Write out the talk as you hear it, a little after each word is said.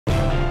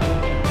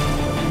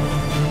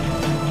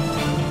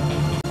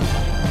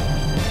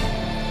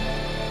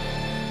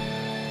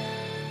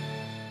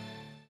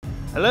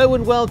Hello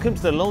and welcome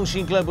to the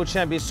Longines Global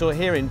Champions Tour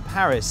here in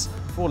Paris.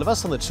 For all of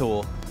us on the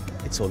tour,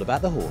 it's all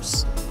about the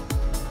horse.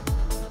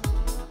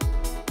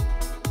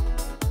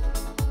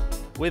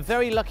 We're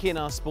very lucky in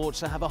our sport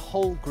to have a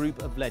whole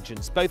group of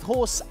legends, both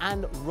horse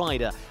and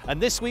rider.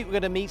 And this week we're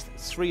going to meet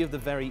three of the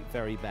very,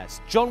 very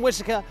best. John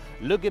Whittaker,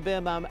 Ludger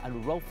Beerbaum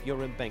and Rolf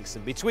Joran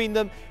Bengtsson. Between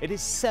them, it is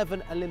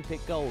 7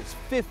 Olympic golds,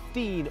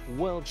 15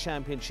 World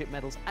Championship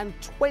medals and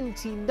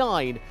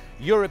 29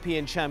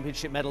 European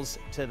Championship medals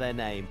to their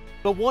name.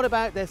 But what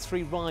about their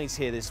three rides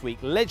here this week?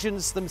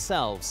 Legends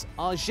themselves,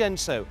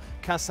 Argento,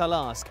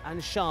 Casall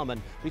and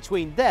Chaman.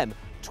 Between them,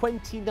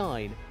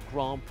 29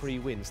 Grand Prix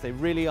wins. They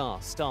really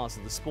are stars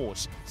of the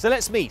sport. So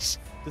let's meet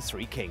the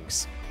three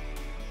kings.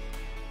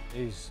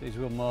 He's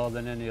won more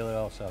than any other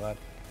horse I've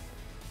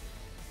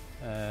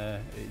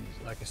had.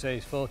 Like I say,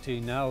 he's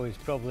 14 now. This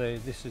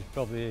is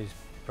probably his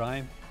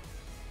prime.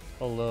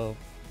 Although,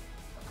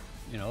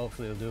 you know,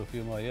 hopefully he'll do a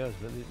few more years.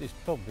 But it's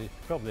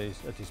probably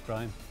at his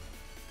prime.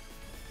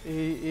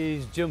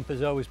 His jump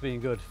has always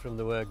been good from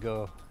the word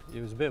go.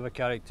 He was a bit of a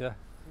character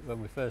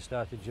when we first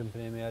started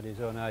jumping him. He had his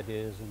own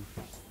ideas,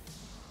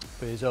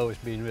 but he's always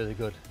been really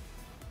good.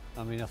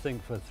 I mean, I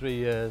think for 3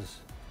 years,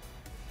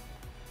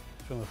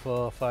 from a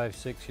 4, 5,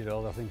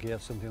 6-year-old, I think he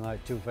had something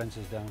like 2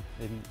 fences down.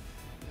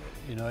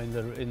 In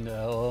the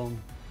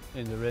home,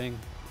 in the ring,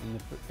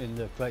 in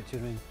the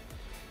collection ring.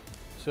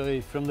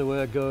 So from the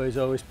word go, he's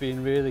always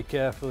been really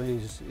careful.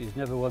 He's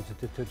never wanted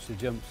to touch the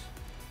jumps.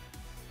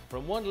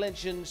 From one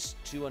legend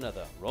to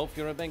another, Rolf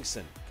Joran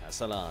Bengtsson,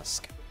 Casall.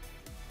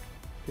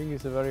 I think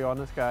he's a very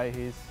honest guy.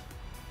 He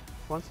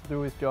wants to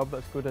do his job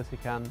as good as he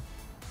can.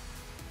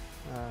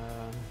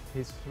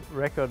 His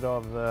record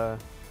of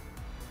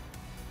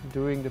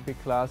doing the big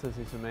classes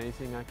is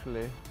amazing,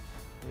 actually.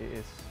 He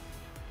is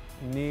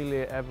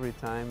nearly every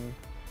time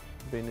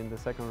been in the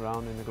second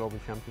round in the Global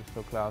Champions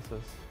Tour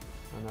classes,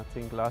 and I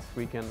think last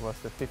weekend was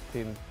the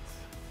 15th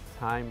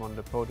time on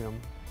the podium.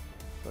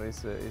 So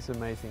it's an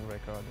amazing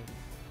record.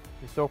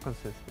 He's so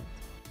consistent.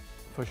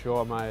 For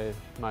sure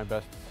my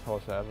best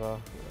horse ever.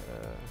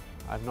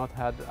 I've not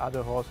had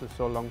other horses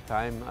so long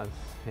time as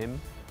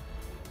him.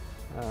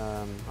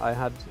 I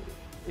had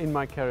in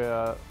my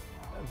career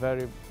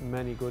very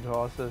many good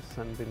horses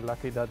and been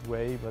lucky that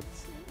way, but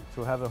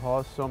to have a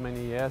horse so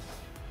many years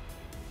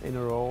in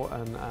a row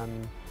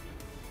and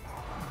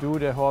do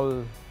the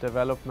whole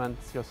development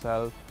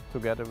yourself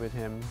together with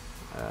him,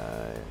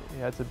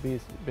 it has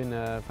been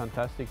a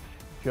fantastic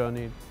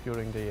journey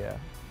during the year.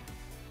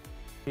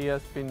 He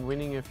has been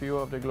winning a few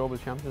of the Global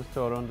Champions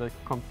Tour on the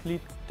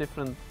complete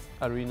different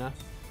arenas.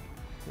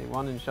 He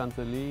won in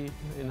Chantilly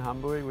in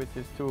Hamburg, which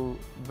is 2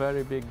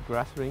 very big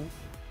grass rings,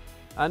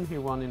 and he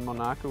won in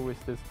Monaco, which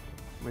is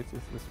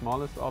the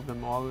smallest of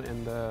them all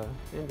in the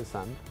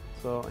sand.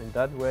 So in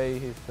that way,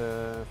 he's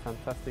a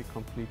fantastic,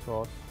 complete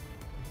horse,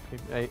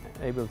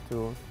 able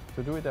to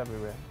do it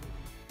everywhere.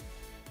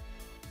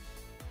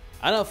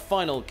 And our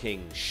final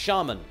king,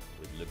 Chaman,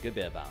 with Ludger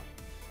Beerbaum.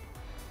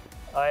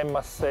 I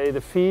must say the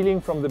feeling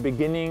from the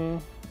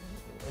beginning,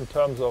 in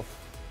terms of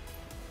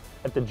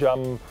at the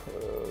jump,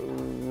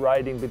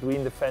 riding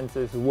between the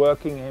fences,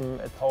 working him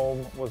at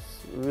home, was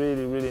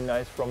really, really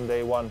nice from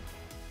day one.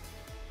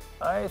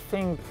 I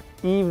think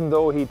even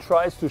though he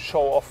tries to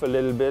show off a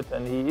little bit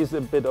and he is a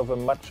bit of a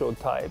macho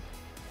type,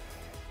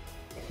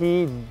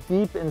 he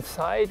deep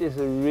inside is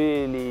a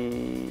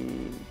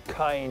really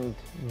kind,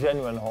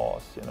 genuine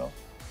horse, you know.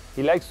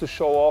 He likes to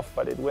show off,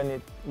 but when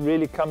it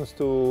really comes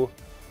to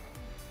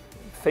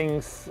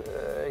things,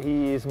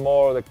 he is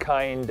more the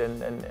kind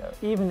and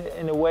even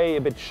in a way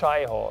a bit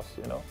shy horse,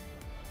 you know.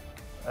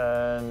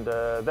 And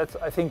that's,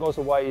 I think,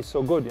 also why he's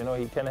so good, you know.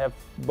 He can have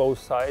both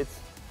sides.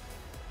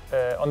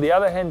 On the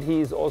other hand,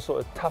 he is also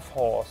a tough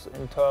horse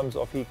in terms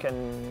of he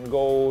can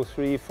go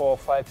 3, 4,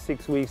 5,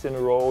 6 weeks in a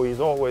row.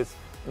 He's always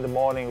in the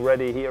morning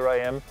ready, here I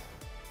am.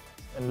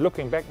 And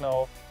looking back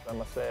now, I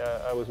must say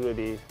I was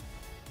really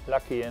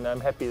lucky, and I'm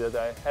happy that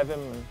I have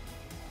him and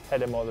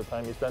had him all the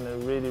time. He's done a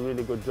really,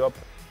 really good job.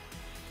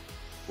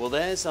 Well,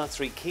 there's our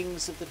three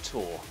kings of the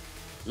tour.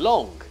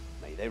 Long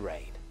may they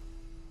reign.